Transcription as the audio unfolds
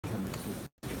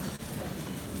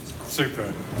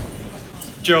Super.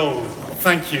 Joel,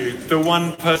 thank you. The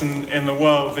one person in the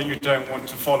world that you don't want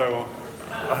to follow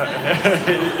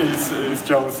is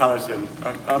Joel Salatin.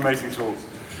 Amazing talk.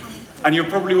 And you're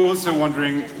probably also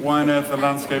wondering why on earth the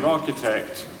landscape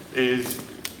architect is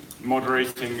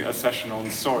moderating a session on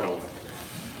soil.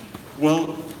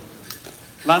 Well,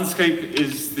 landscape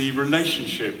is the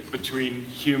relationship between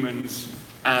humans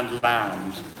and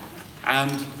land.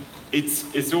 And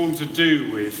it's all to do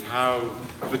with how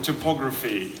the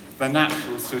topography, the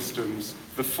natural systems,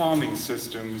 the farming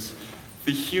systems,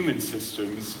 the human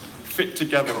systems fit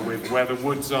together with where the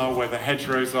woods are, where the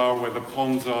hedgerows are, where the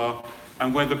ponds are,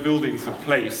 and where the buildings are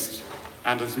placed,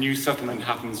 and as new settlement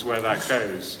happens, where that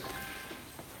goes.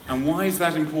 And why is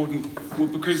that important? Well,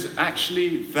 because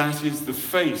actually that is the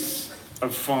face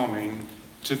of farming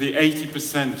to the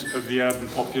 80% of the urban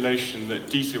population that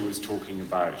Dieter was talking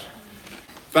about.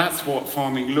 That's what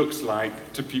farming looks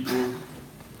like to people,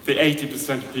 the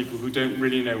 80% of people who don't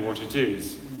really know what it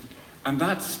is. And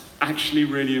that's actually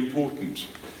really important.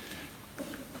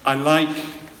 I like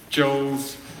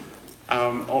Joel's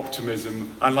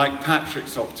optimism. I like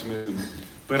Patrick's optimism.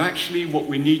 But actually what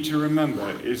we need to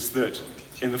remember is that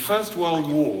in the First World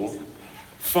War,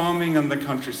 farming and the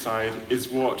countryside is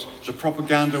what the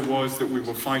propaganda was that we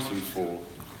were fighting for.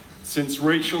 Since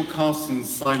Rachel Carson's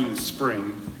Silent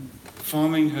Spring,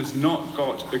 farming has not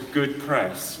got a good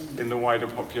press in the wider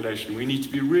population. We need to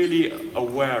be really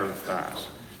aware of that.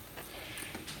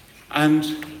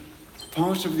 And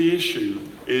part of the issue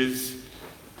is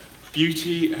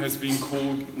beauty has been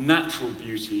called natural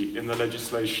beauty in the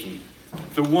legislation.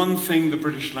 The one thing the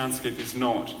British landscape is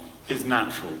not is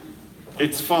natural.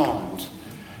 It's farmed.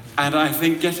 And I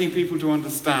think getting people to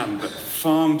understand that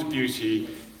farmed beauty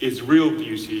is real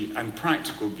beauty and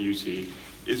practical beauty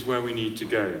is where we need to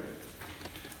go.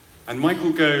 And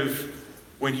Michael Gove,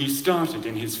 when he started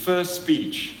in his first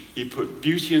speech, he put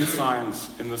beauty and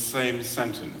science in the same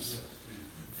sentence.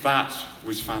 That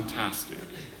was fantastic.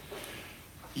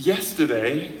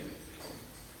 Yesterday,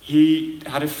 he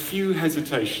had a few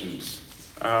hesitations.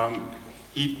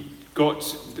 He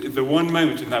got the one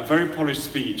moment in that very polished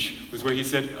speech was where he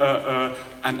said,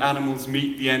 and animals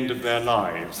meet the end of their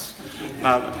lives.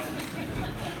 Now,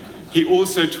 he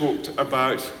also talked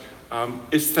about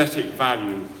aesthetic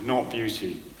value, not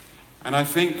beauty. And I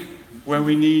think where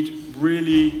we need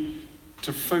really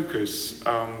to focus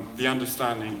the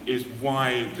understanding is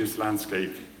why this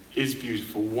landscape is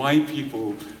beautiful, why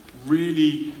people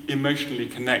really emotionally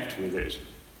connect with it.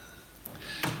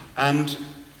 And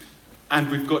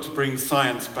we've got to bring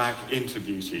science back into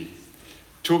beauty.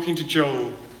 Talking to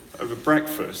Joel over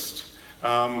breakfast, he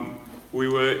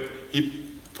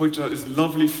pointed out this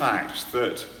lovely fact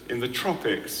that in the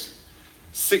tropics,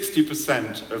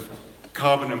 60% of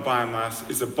carbon and biomass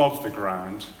is above the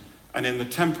ground, and in the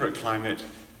temperate climate,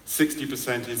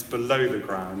 60% is below the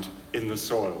ground in the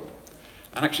soil.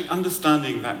 And actually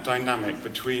understanding that dynamic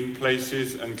between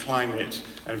places and climate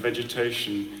and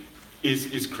vegetation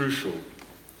is crucial.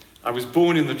 I was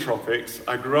born in the tropics,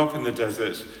 I grew up in the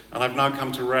desert, and I've now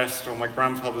come to rest on my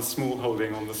grandfather's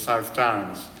smallholding on the South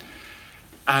Downs.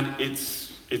 And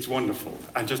it's wonderful.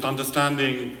 And just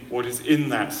understanding what is in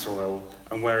that soil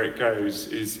and where it goes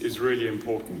is really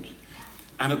important.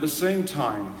 And at the same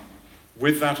time,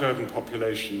 with that urban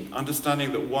population,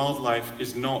 understanding that wildlife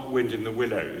is not wind in the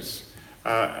willows,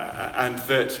 and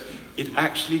that it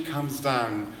actually comes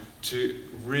down to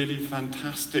really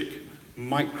fantastic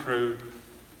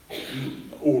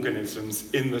microorganisms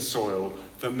in the soil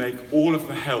that make all of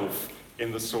the health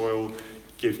in the soil,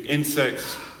 give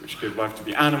insects, which give life to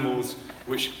the animals,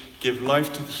 which give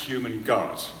life to the human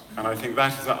gut. And I think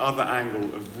that is the other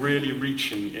angle of really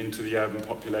reaching into the urban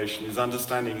population, is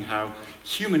understanding how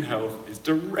human health is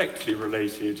directly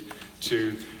related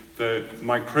to the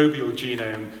microbial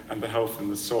genome and the health in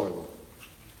the soil.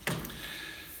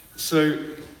 So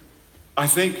I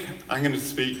think I'm going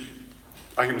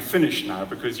to finish now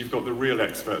because you've got the real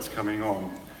experts coming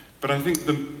on. But I think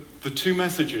the two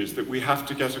messages that we have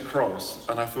to get across,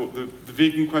 and I thought the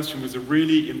vegan question was a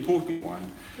really important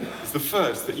one, is the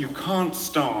first, that you can't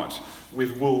start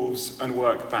with wolves and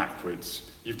work backwards.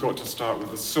 You've got to start with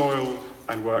the soil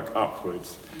and work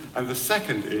upwards. And the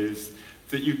second is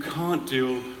that you can't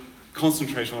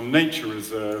concentrate on nature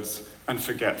reserves and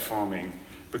forget farming,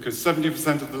 because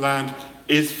 70% of the land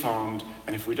is farmed,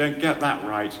 and if we don't get that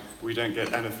right, we don't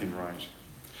get anything right.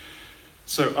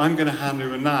 So I'm going to hand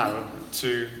over now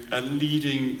to a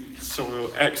leading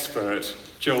soil expert,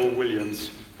 Joel Williams,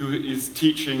 who is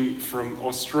teaching from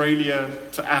Australia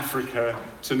to Africa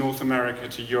to North America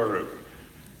to Europe.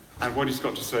 And what he's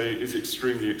got to say is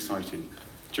extremely exciting.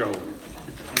 Joel.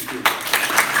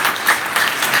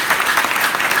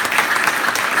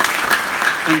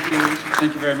 Thank you.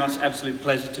 Thank you very much. Absolute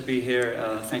pleasure to be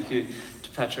here. Thank you to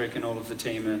Patrick and all of the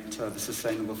team at the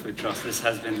Sustainable Food Trust. This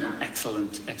has been an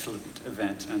excellent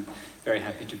event, and very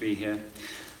happy to be here.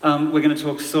 We're going to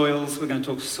talk soils. We're going to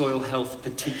talk soil health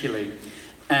particularly.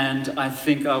 And I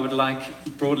think I would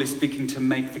like, broadly speaking, to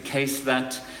make the case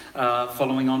that,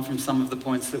 following on from some of the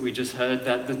points that we just heard,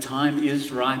 that the time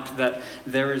is ripe, that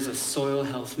there is a soil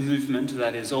health movement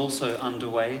that is also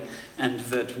underway, and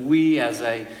that we as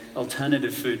an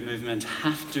alternative food movement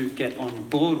have to get on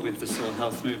board with the soil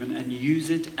health movement and use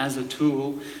it as a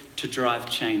tool to drive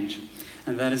change.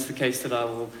 And that is the case that I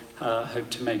will hope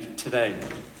to make today.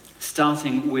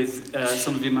 Starting with,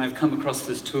 some of you may have come across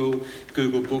this tool,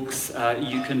 Google Books.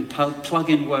 You can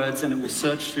plug in words and it will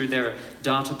search through their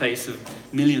database of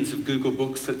millions of Google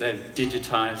Books that they've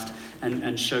digitized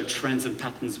and show trends and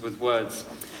patterns with words.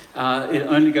 It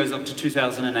only goes up to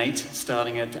 2008,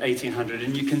 starting at 1800,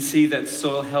 and you can see that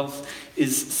soil health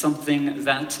is something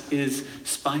that is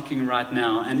spiking right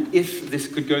now. And if this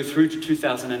could go through to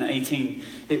 2018,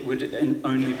 it would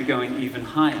only be going even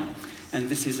higher. And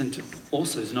this is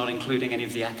not including any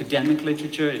of the academic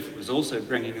literature. If it was also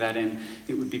bringing that in,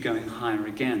 it would be going higher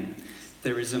again.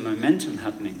 There is a momentum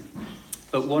happening.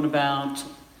 But what about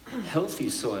healthy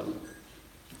soil?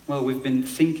 Well, we've been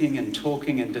thinking and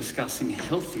talking and discussing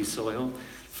healthy soil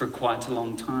for quite a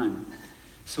long time.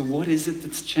 So what is it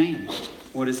that's changed?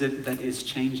 What is it that is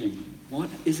changing? What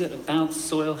is it about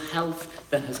soil health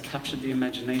that has captured the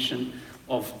imagination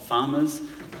of farmers,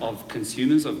 of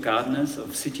consumers, of gardeners,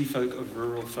 of city folk, of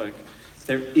rural folk?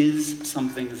 There is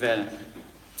something there.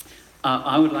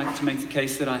 I would like to make the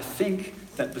case that I think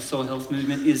that the soil health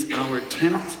movement is our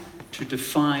attempt to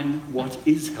define what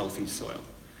is healthy soil.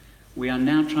 We are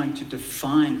now trying to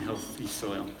define healthy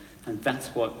soil, and that's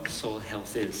what soil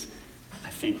health is, I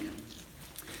think.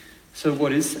 So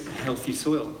what is healthy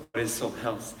soil? What is soil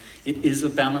health? It is a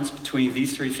balance between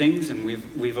these three things, and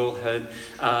we've all heard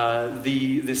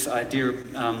this idea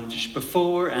just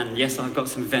before, and yes, I've got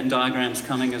some Venn diagrams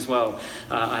coming as well.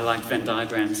 I like Venn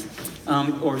diagrams.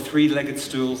 Or three-legged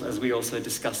stools, as we also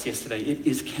discussed yesterday. It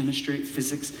is chemistry,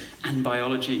 physics, and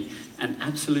biology, and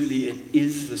absolutely it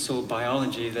is the soil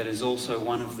biology that is also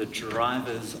one of the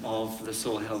drivers of the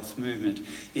soil health movement.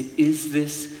 It is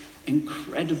this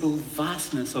incredible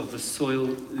vastness of the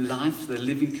soil life, the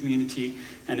living community,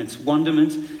 and its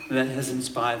wonderment that has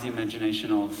inspired the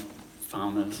imagination of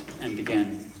farmers and,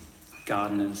 again,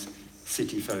 gardeners,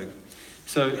 city folk.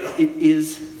 So it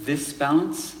is this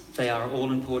balance. They are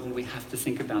all important. We have to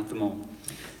think about them all.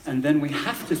 And then we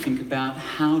have to think about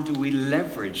how do we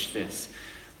leverage this?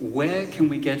 Where can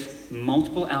we get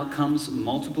multiple outcomes,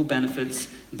 multiple benefits,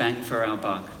 bang for our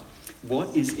buck?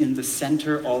 What is in the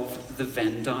center of the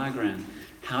Venn diagram?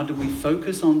 How do we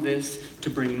focus on this to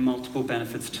bring multiple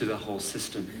benefits to the whole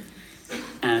system?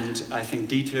 And I think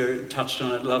Dieter touched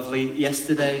on it lovely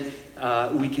yesterday.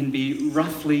 We can be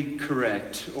roughly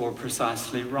correct or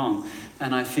precisely wrong.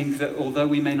 And I think that although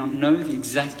we may not know the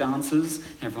exact answers,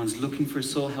 everyone's looking for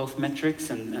soil health metrics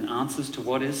and answers to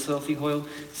what is healthy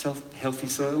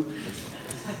soil.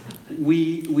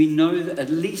 We know that at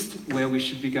least where we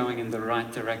should be going in the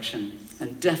right direction.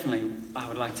 And definitely, I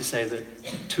would like to say that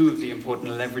two of the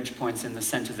important leverage points in the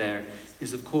center there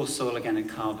is, of course, soil organic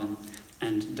carbon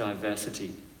and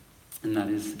diversity. And that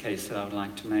is the case that I would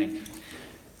like to make.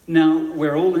 Now,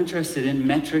 we're all interested in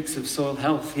metrics of soil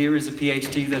health. Here is a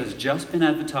PhD that has just been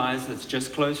advertised, that's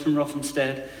just closed from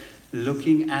Rothamsted,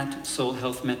 looking at soil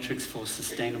health metrics for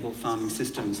sustainable farming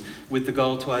systems, with the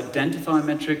goal to identify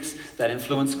metrics that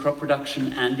influence crop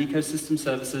production and ecosystem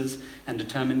services, and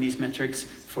determine these metrics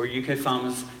for UK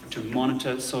farmers to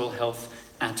monitor soil health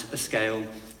at a scale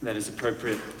that is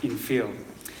appropriate in field.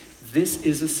 This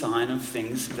is a sign of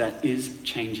things that is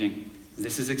changing.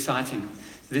 This is exciting.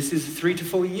 This is 3 to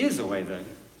 4 years away, though,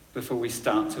 before we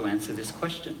start to answer this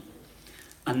question.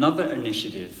 Another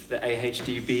initiative, the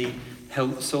AHDB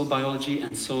Soil Biology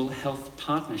and Soil Health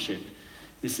Partnership.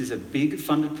 This is a big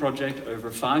funded project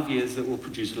over 5 years that will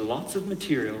produce lots of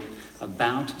material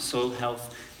about soil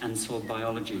health and soil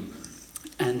biology,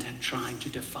 and trying to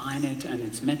define it and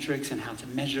its metrics and how to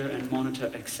measure and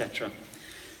monitor, etc.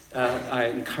 I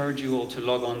encourage you all to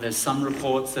log on. There's some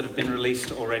reports that have been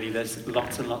released already. There's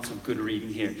lots and lots of good reading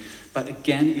here. But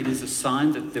again, it is a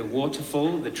sign that the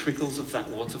waterfall, the trickles of that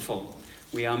waterfall,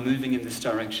 we are moving in this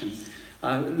direction.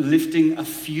 Lifting a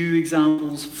few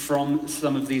examples from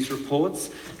some of these reports,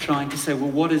 trying to say,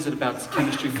 well, what is it about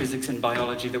chemistry, physics, and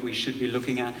biology that we should be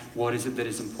looking at? What is it that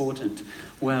is important?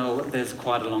 Well, there's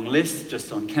quite a long list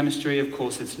just on chemistry. Of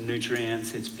course, it's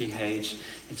nutrients, it's pH,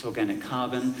 it's organic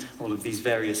carbon, all of these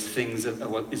various things are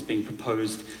what is being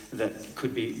proposed that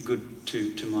could be good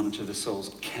to monitor the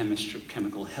soil's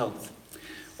chemical health.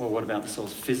 Well, what about the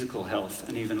soil's physical health?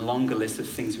 An even longer list of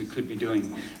things we could be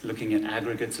doing, looking at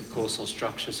aggregates, of course, soil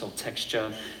structure, soil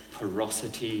texture,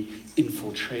 porosity,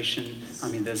 infiltration. I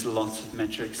mean, there's lots of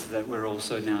metrics that we're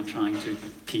also now trying to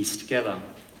piece together.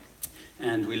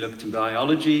 And we looked in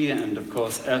biology, and of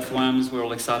course, earthworms. We're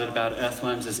all excited about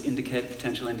earthworms as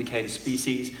potential indicator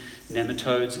species.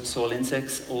 Nematodes, soil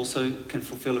insects, also can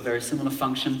fulfill a very similar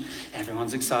function.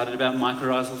 Everyone's excited about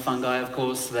mycorrhizal fungi, of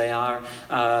course. They are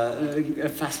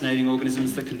fascinating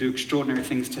organisms that can do extraordinary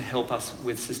things to help us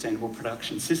with sustainable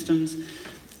production systems.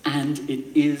 And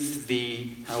it is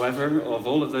however, of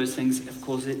all of those things, of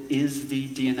course, it is the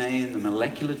DNA and the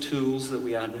molecular tools that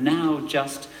we are now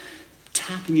just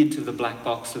tapping into the black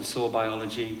box of soil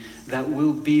biology that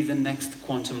will be the next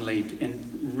quantum leap in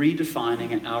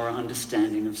redefining our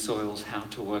understanding of soils, how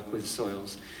to work with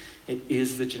soils. It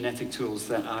is the genetic tools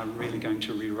that are really going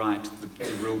to rewrite the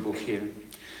rule book here.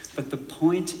 But the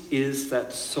point is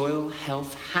that soil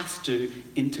health has to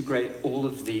integrate all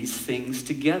of these things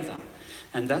together.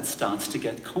 And that starts to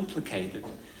get complicated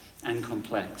and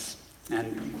complex.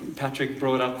 And Patrick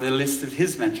brought up the list of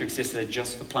his metrics yesterday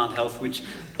just for plant health, which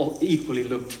equally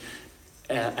looked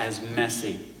as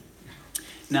messy.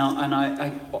 Now,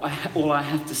 and all I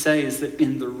have to say is that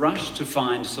in the rush to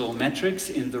find soil metrics,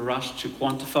 in the rush to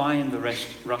quantify, in the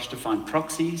rush to find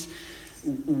proxies,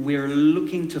 we're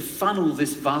looking to funnel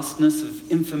this vastness of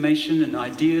information and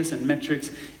ideas and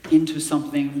metrics into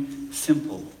something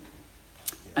simple.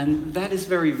 And that is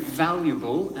very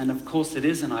valuable, and of course it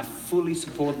is, and I fully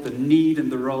support the need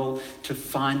and the role to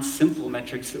find simple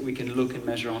metrics that we can look and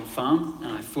measure on farm,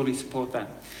 and I fully support that.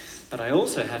 But I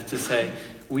also have to say,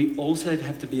 we also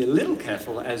have to be a little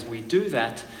careful as we do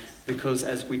that, because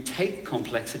as we take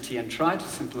complexity and try to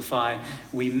simplify,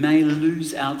 we may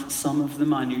lose out some of the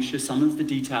minutiae, some of the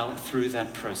detail through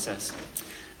that process.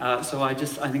 So I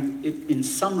think in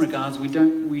some regards,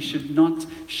 we should not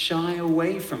shy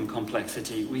away from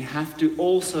complexity. We have to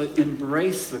also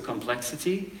embrace the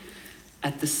complexity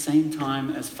at the same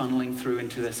time as funneling through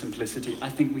into their simplicity. I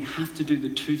think we have to do the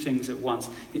two things at once.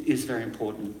 It is very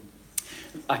important.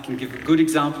 I can give a good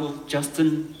example.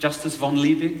 Justus von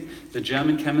Liebig, the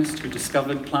German chemist who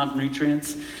discovered plant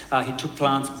nutrients. He took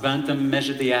plants, burnt them,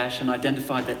 measured the ash, and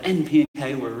identified that N, P, and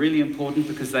K were really important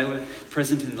because they were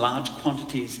present in large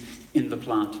quantities in the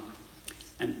plant.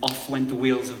 And off went the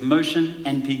wheels of motion.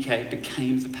 NPK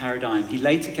became the paradigm. He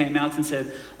later came out and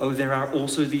said, oh, there are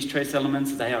also these trace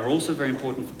elements. They are also very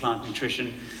important for plant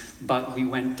nutrition. But we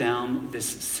went down this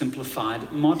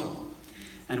simplified model.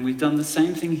 And we've done the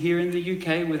same thing here in the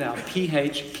UK with our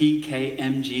pH, PK,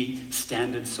 Mg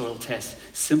standard soil test,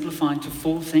 simplifying to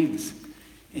 4 things.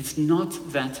 It's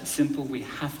not that simple. We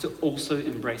have to also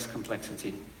embrace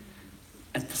complexity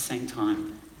at the same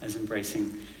time as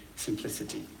embracing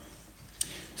simplicity.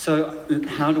 So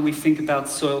how do we think about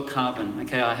soil carbon?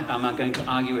 Okay, I'm going to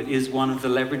argue it is one of the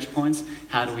leverage points.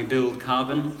 How do we build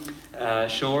carbon?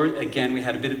 Sure, again, we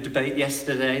had a bit of debate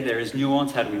yesterday. There is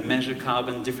nuance. How do we measure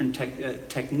carbon? Different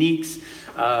techniques,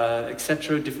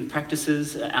 etc., different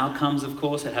practices, outcomes, of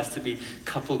course. It has to be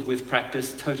coupled with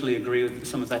practice. Totally agree with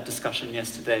some of that discussion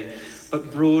yesterday.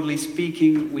 But broadly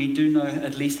speaking, we do know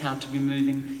at least how to be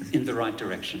moving in the right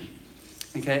direction.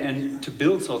 Okay, and to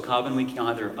build soil carbon, we can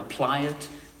either apply it,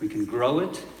 we can grow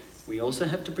it, we also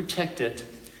have to protect it,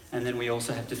 and then we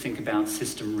also have to think about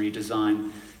system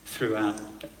redesign throughout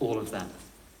all of that.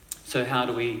 So how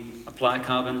do we apply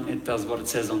carbon? It does what it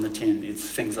says on the tin. It's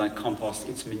things like compost,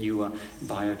 it's manure,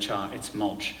 biochar, it's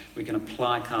mulch. We can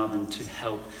apply carbon to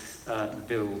help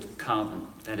build carbon.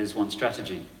 That is one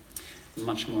strategy. A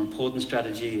much more important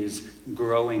strategy is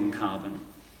growing carbon.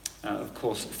 Of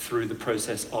course, through the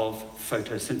process of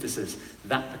photosynthesis.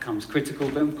 That becomes critical,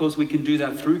 but of course we can do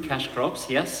that through cash crops,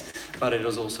 yes, but it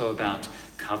is also about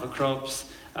cover crops,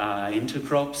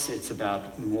 intercrops. It's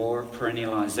about more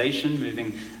perennialization,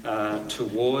 moving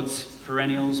towards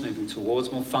perennials, moving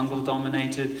towards more fungal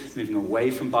dominated, moving away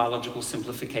from biological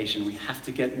simplification. We have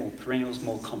to get more perennials,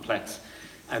 more complex.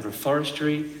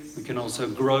 Agroforestry, we can also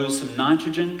grow some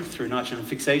nitrogen through nitrogen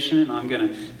fixation, and I'm going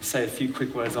to say a few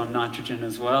quick words on nitrogen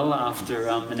as well after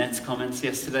Manette's comments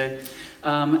yesterday.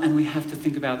 And we have to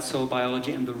think about soil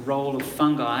biology and the role of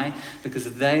fungi, because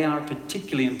they are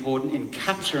particularly important in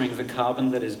capturing the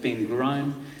carbon that is being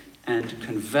grown and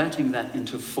converting that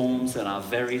into forms that are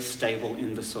very stable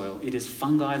in the soil. It is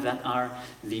fungi that are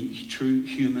the true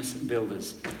humus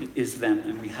builders. It is them,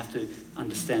 and we have to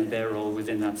understand their role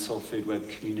within that soil food web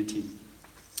community.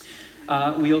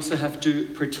 We also have to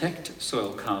protect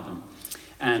soil carbon.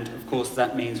 And of course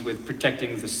that means with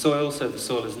protecting the soil so the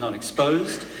soil is not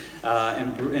exposed,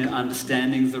 and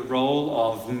understanding the role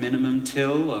of minimum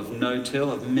till, of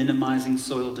no-till, of minimizing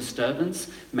soil disturbance,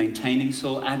 maintaining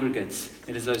soil aggregates.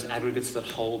 It is those aggregates that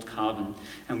hold carbon,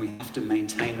 and we have to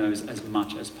maintain those as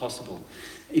much as possible.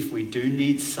 If we do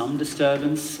need some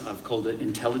disturbance, I've called it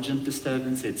intelligent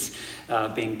disturbance, it's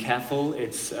being careful,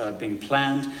 it's being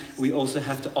planned, we also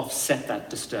have to offset that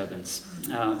disturbance,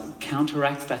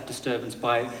 counteract that disturbance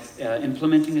by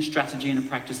implementing a strategy and a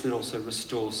practice that also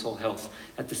restores soil health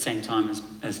at the same time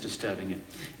as disturbing it.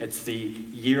 It's the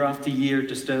year after year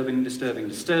disturbing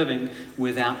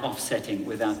without offsetting,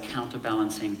 without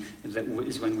counterbalancing, that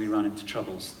is when we run into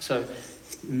troubles. So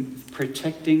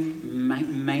protecting,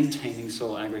 maintaining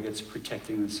soil aggregates,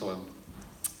 protecting the soil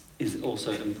is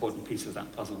also an important piece of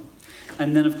that puzzle.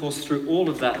 And then, of course, through all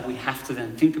of that, we have to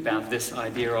then think about this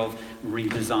idea of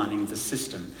redesigning the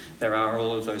system. There are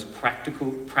all of those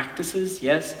practical practices,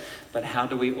 yes, but how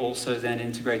do we also then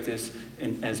integrate this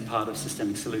as part of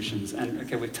systemic solutions? And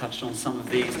okay, we've touched on some of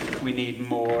these. We need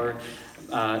more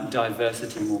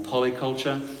diversity, more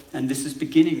polyculture, and this is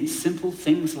beginning simple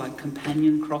things like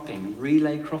companion cropping,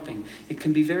 relay cropping. It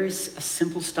can be a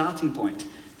simple starting point,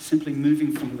 simply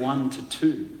moving from 1 to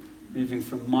 2, moving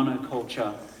from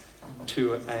monoculture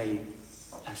to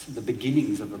the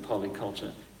beginnings of a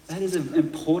polyculture. That is an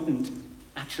important,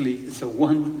 actually, it's a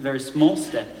one very small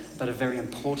step, but a very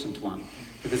important one,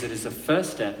 because it is the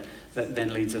first step that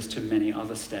then leads us to many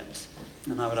other steps.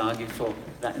 And I would argue for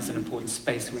that is an important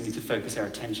space we need to focus our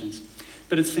attentions.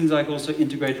 But it's things like also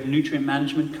integrated nutrient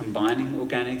management, combining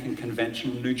organic and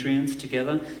conventional nutrients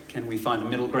together. Can we find a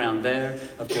middle ground there?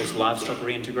 Of course, livestock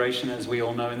reintegration, as we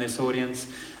all know in this audience.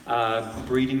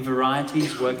 Breeding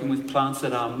varieties, working with plants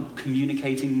that are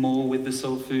communicating more with the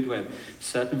soil food web.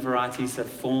 Certain varieties that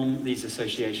form these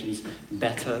associations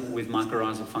better with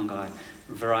mycorrhizal fungi.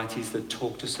 Varieties that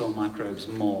talk to soil microbes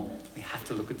more. We have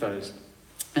to look at those.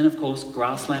 And of course,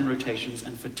 grassland rotations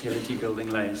and fertility building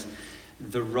layers.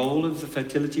 The role of the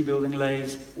fertility building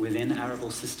layers within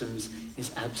arable systems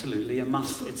is absolutely a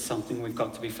must. It's something we've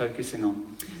got to be focusing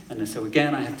on. And so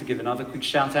again, I have to give another quick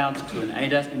shout out to a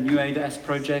new ADAS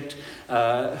project,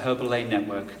 Herbal Lay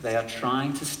Network. They are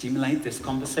trying to stimulate this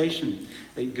conversation.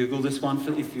 Google this one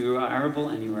if you are arable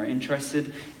and you are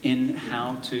interested in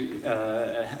how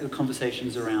to,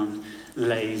 conversations around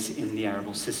lays in the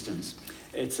arable systems.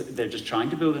 They're just trying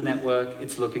to build a network.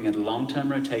 It's looking at long-term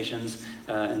rotations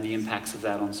and the impacts of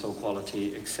that on soil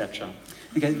quality, etc.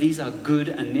 Okay, these are good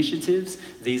initiatives.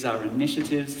 These are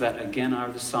initiatives that, again, are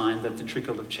the sign that the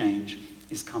trickle of change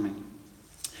is coming.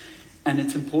 And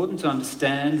it's important to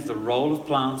understand the role of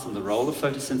plants and the role of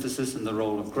photosynthesis and the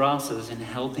role of grasses in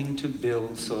helping to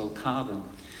build soil carbon.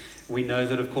 We know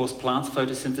that, of course, plants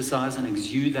photosynthesize and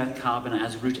exude that carbon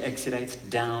as root exudates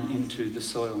down into the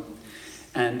soil.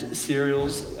 And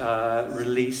cereals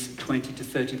release 20 to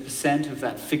 30% of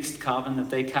that fixed carbon that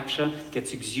they capture,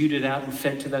 gets exuded out and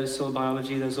fed to those soil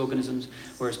biology, those organisms,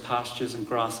 whereas pastures and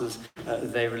grasses,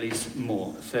 they release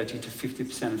more. 30 to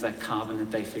 50% of that carbon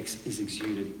that they fix is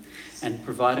exuded. And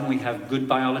providing we have good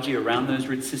biology around those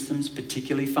root systems,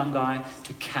 particularly fungi,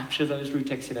 to capture those root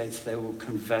exudates, they will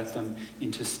convert them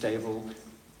into stable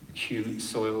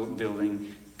soil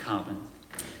building carbon.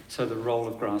 So the role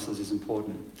of grasses is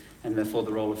important. And therefore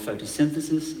the role of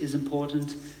photosynthesis is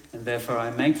important, and therefore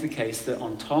I make the case that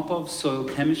on top of soil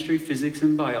chemistry, physics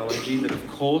and biology that of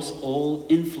course all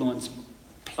influence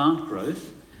plant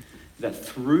growth, that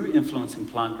through influencing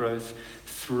plant growth,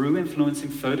 through influencing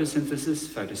photosynthesis,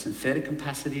 photosynthetic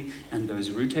capacity, and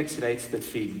those root exudates that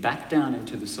feed back down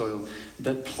into the soil,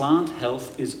 that plant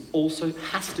health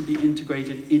has to be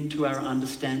integrated into our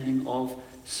understanding of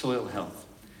soil health.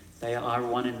 They are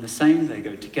one and the same, they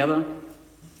go together.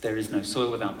 There is no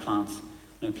soil without plants,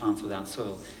 no plants without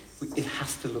soil. It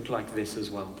has to look like this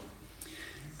as well.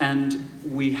 And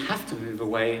we have to move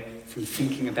away from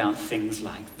thinking about things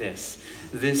like this.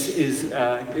 This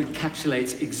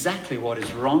encapsulates exactly what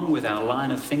is wrong with our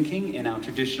line of thinking in our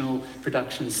traditional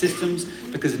production systems,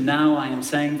 because now I am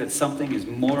saying that something is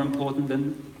more important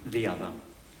than the other.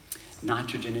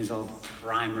 Nitrogen is of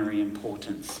primary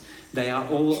importance. They are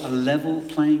all a level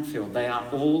playing field. They are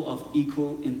all of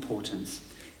equal importance.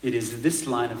 It is this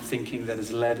line of thinking that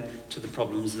has led to the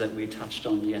problems that we touched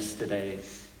on yesterday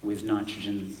with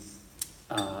nitrogen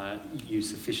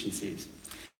use efficiencies.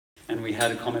 And we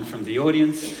had a comment from the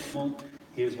audience. Well,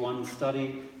 here's one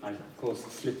study. I, of course,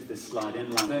 slipped this slide in.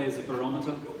 There's a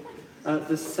barometer.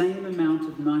 The same amount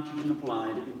of nitrogen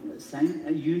applied, same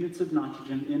units of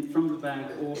nitrogen from the bag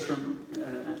or from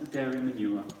dairy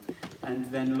manure, and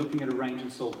then looking at a range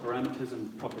of soil parameters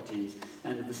and properties.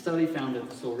 And the study found that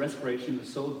the soil respiration, the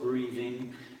soil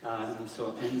breathing, and the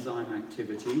soil enzyme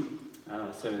activity,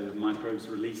 so the microbes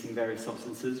releasing various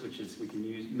substances, which is we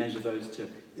can measure those to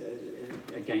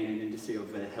gain an indice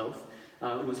of their health,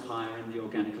 was higher in the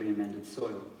organically amended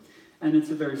soil. And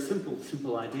it's a very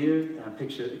simple idea. Our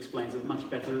picture explains it much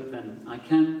better than I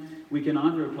can. We can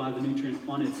either apply the nutrient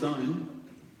on its own,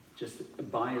 just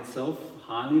by itself,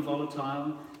 highly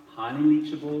volatile, highly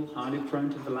leachable, highly prone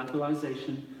to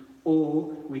volatilization, or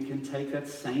we can take that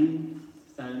same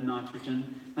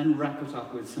nitrogen and wrap it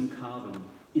up with some carbon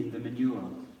in the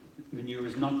manure. Manure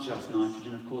is not just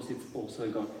nitrogen, of course, it's also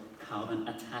got carbon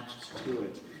attached to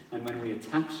it. And when we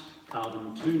attach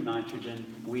carbon to nitrogen,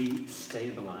 we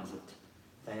stabilize it.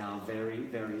 They are very,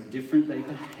 very different. They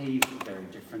behave very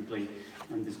differently.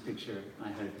 And this picture,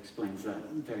 I hope, explains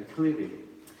that very clearly.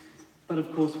 But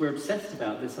of course, we're obsessed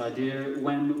about this idea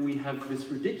when we have this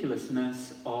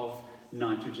ridiculousness of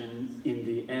nitrogen in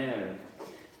the air.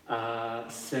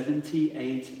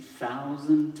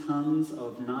 78,000 tons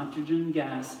of nitrogen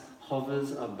gas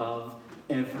hovers above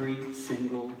every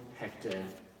single hectare.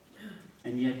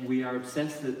 And yet we are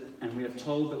obsessed and we are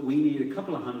told that we need a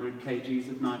couple of 100 kgs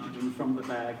of nitrogen from the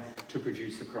bag to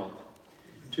produce a crop.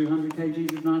 200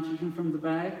 kgs of nitrogen from the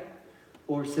bag,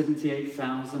 or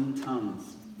 78,000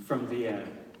 tons from the air.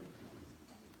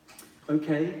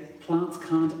 Okay, plants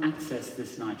can't access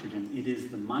this nitrogen. It is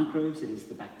the microbes, it is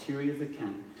the bacteria that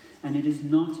can. And it is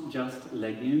not just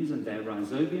legumes and their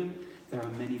rhizobium. There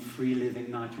are many free-living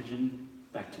nitrogen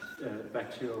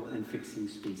bacterial and fixing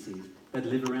species that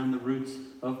live around the roots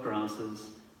of grasses,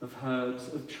 of herbs,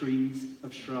 of trees,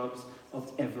 of shrubs,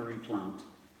 of every plant.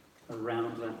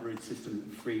 Around that root system,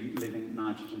 free-living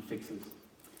nitrogen fixers.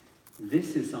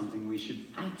 This is something we should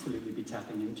absolutely be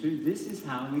tapping into. This is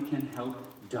how we can help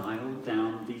dial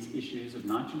down these issues of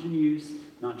nitrogen use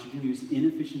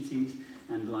inefficiencies,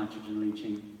 and nitrogen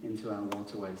leaching into our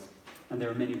waterways. And there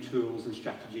are many tools and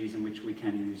strategies in which we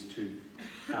can use to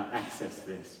access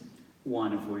this.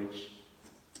 One of which,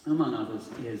 among others,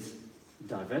 is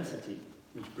diversity,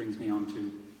 which brings me on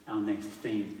to our next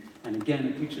theme. And again,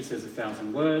 the picture says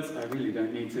 1,000 words. I really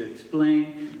don't need to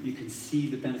explain. You can see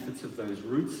the benefits of those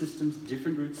root systems,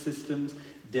 different root systems,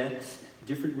 depths,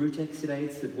 different root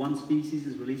exudates that one species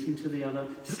is releasing to the other,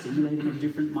 stimulating a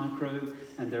different microbe,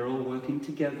 and they're all working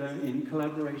together in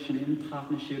collaboration, in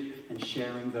partnership, and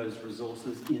sharing those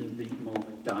resources in the more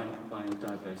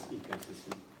biodiverse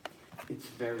ecosystem. It's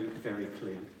very, very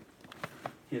clear.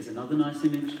 Here's another nice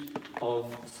image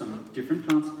of some different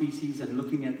plant species and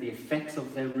looking at the effects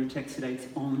of their root exudates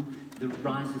on the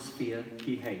rhizosphere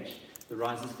pH. The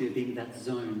rhizosphere being that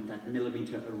zone, that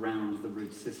millimeter around the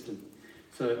root system.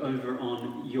 So over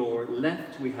on your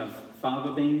left, we have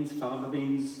fava beans,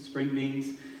 spring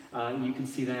beans. You can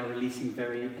see they are releasing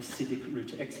very acidic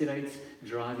root exudates,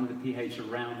 driving the pH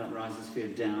around that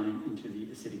rhizosphere down into the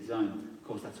acidic zone. Of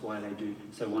course, that's why they do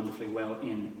so wonderfully well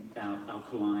in our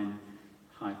alkaline,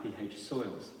 high pH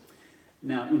soils.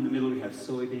 Now, in the middle, we have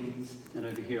soybeans, and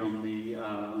over here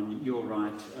on your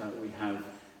right, we have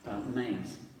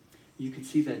maize. You can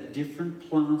see that different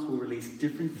plants will release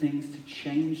different things to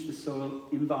change the soil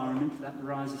environment, that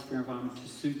rhizosphere environment, to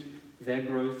suit their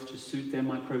growth, to suit their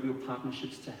microbial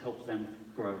partnerships, to help them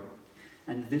grow.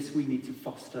 And this we need to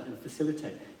foster and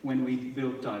facilitate. When we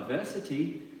build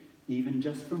diversity, even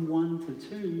just from 1 to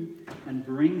 2, and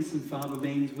bring some fava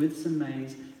beans with some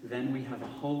maize, then we have a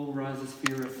whole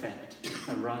rhizosphere effect,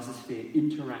 a rhizosphere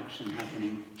interaction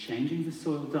happening, changing the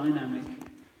soil dynamic,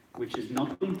 which is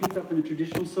not being picked up in a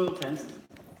traditional soil test.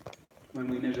 When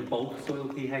we measure bulk soil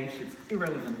pH, it's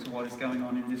irrelevant to what is going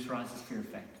on in this rhizosphere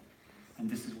effect. And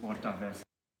this is what diversity